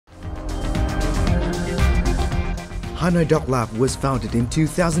Hanoi Doc Lab was founded in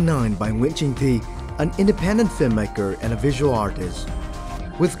 2009 by Nguyen Trinh Thi, an independent filmmaker and a visual artist.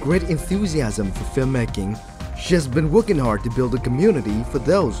 With great enthusiasm for filmmaking, she has been working hard to build a community for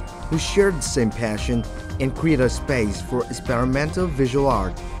those who share the same passion and create a space for experimental visual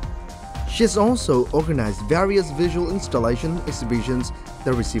art. She has also organized various visual installation exhibitions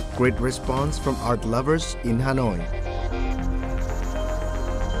that receive great response from art lovers in Hanoi.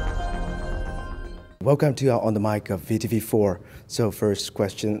 Welcome to On the Mic of VTV4. So first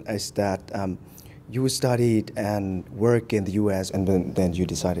question is that you studied and worked in the US and then you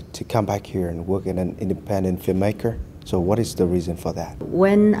decided to come back here and work as an independent filmmaker. So what is the reason for that?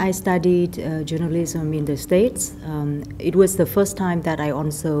 When I studied journalism in the States, it was the first time that I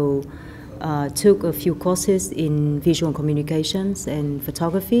also took a few courses in visual communications and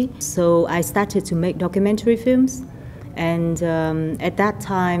photography. So I started to make documentary films. And at that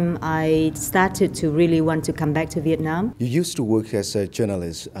time, I started to really want to come back to Vietnam. You used to work as a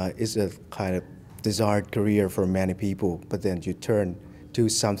journalist. It's a kind of desired career for many people, but then you turn to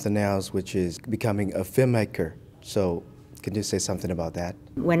something else, which is becoming a filmmaker. So can you say something about that?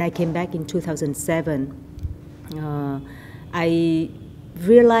 When I came back in 2007, I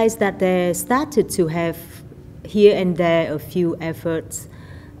realized that there started to have here and there a few efforts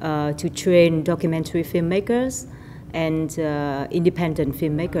to train documentary filmmakers and independent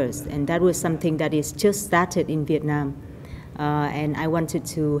filmmakers, and that was something that is just started in Vietnam, and I wanted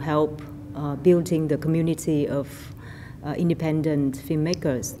to help building the community of independent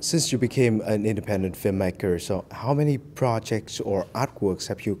filmmakers. Since you became an independent filmmaker, so how many projects or artworks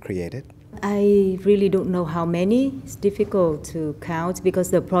have you created? I really don't know how many. It's difficult to count because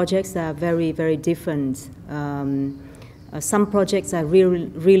the projects are very, very different. Some projects are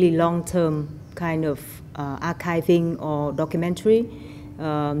really long-term kind of archiving or documentary.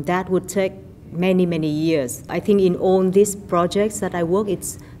 That would take many years. I think in all these projects that I work,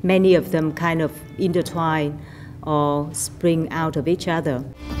 it's many of them kind of intertwine or spring out of each other.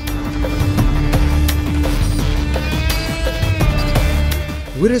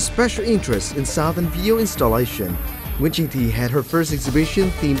 With a special interest in Southern video installation, Nguyen Trinh Thi had her first exhibition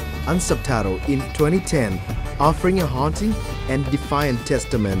themed Unsubtitled in 2010, offering a haunting and defiant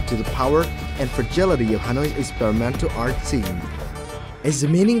testament to the power and fragility of Hanoi's experimental art scene.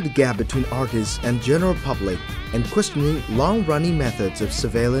 Examining the gap between artists and general public and questioning long-running methods of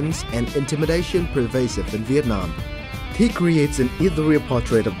surveillance and intimidation pervasive in Vietnam, Thi creates an ethereal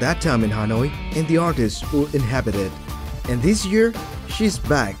portrait of that time in Hanoi and the artists who inhabit it. And this year, she's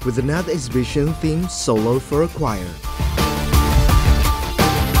back with another exhibition themed Solo for a Choir.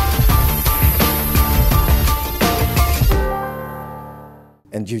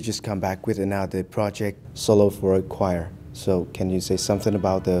 And you just come back with another project, Solo for a Choir. So can you say something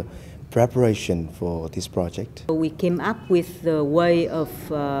about the preparation for this project? We came up with the way of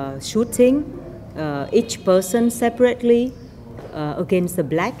shooting each person separately against the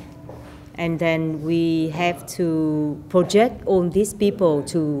black. And then we have to project all these people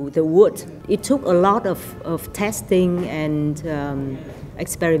to the wood. It took a lot of testing and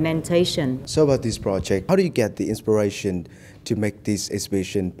experimentation. So about this project, how do you get the inspiration to make this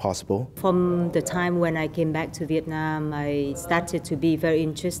exhibition possible? From the time when I came back to Vietnam, I started to be very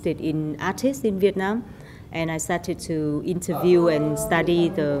interested in artists in Vietnam, and I started to interview and study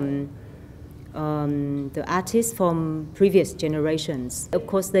the artists from previous generations. Of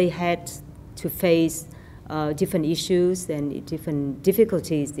course, they had to face different issues and different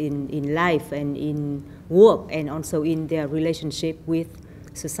difficulties in life and in work and also in their relationship with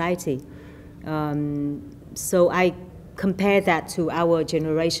society. So I compare that to our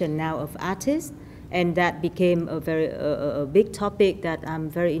generation now of artists, and that became a big topic that I'm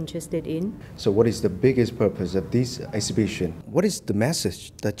very interested in. So what is the biggest purpose of this exhibition? What is the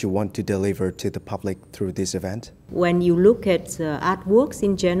message that you want to deliver to the public through this event? When you look at artworks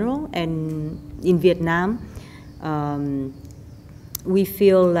in general and in Vietnam, we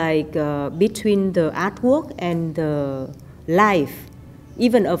feel like between the artwork and the life,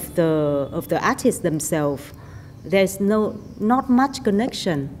 even of the artists themselves, there's not much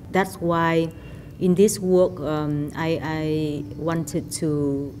connection. That's why in this work I wanted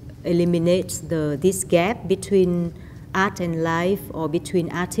to eliminate this gap between art and life, or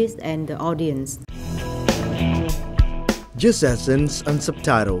between artists and the audience. Just as in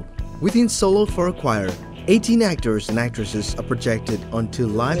Unsubtitled, within Solo for a Choir, 18 actors and actresses are projected onto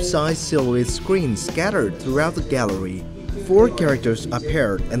life-size silhouette screens scattered throughout the gallery. 4 characters are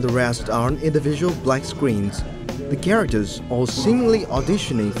paired and the rest are on individual black screens. The characters, all seemingly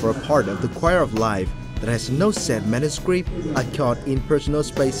auditioning for a part of the choir of life, that has no set manuscript are caught in personal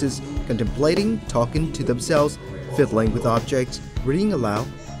spaces, contemplating, talking to themselves, fiddling with objects, reading aloud,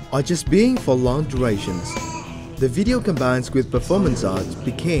 or just being for long durations. The video combined with performance arts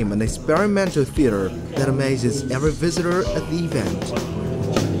became an experimental theater that amazes every visitor at the event.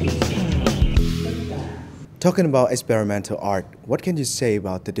 Talking about experimental art, what can you say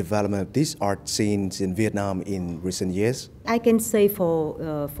about the development of these art scenes in Vietnam in recent years? I can say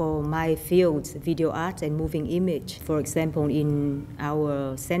for my field, video art and moving image, for example, in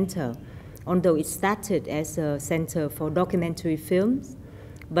our center, although it started as a center for documentary films,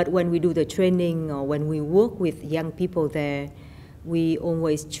 but when we do the training or when we work with young people there, we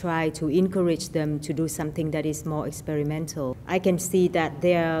always try to encourage them to do something that is more experimental. I can see that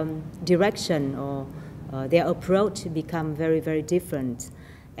their direction or their approach become very, very different,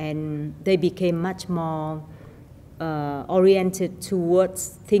 and they became much more oriented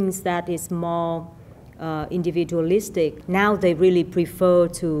towards things that is more individualistic. Now they really prefer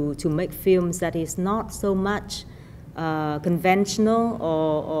to make films that is not so much conventional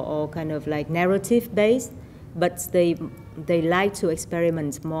or kind of like narrative based, but they like to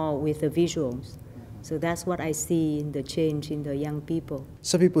experiment more with the visuals. So that's what I see in the change in the young people.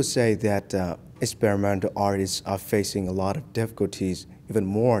 Some people say that experimental artists are facing a lot of difficulties, even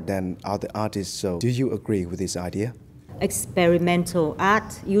more than other artists. So do you agree with this idea? Experimental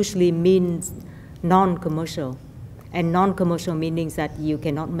art usually means non-commercial, and non-commercial means that you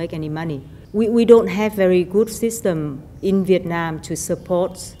cannot make any money. We don't have very good system in Vietnam to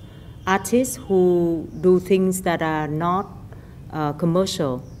support artists who do things that are not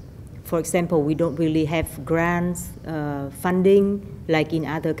commercial. For example, we don't really have grants, funding like in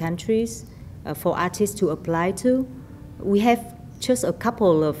other countries for artists to apply to. We have just a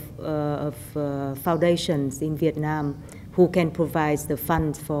couple of foundations in Vietnam who can provide the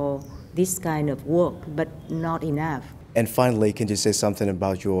funds for this kind of work, but not enough. And finally, can you say something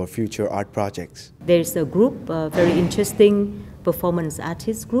about your future art projects? There's a group, a very interesting performance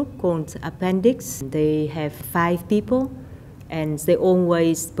artist group called Appendix. They have 5 people and they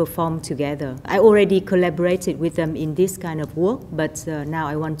always perform together. I already collaborated with them in this kind of work, but now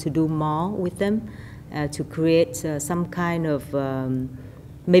I want to do more with them to create some kind of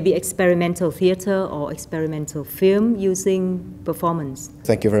maybe experimental theater or experimental film using performance.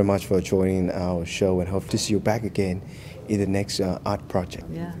 Thank you very much for joining our show and hope to see you back again in the next art project.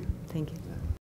 Yeah, thank you.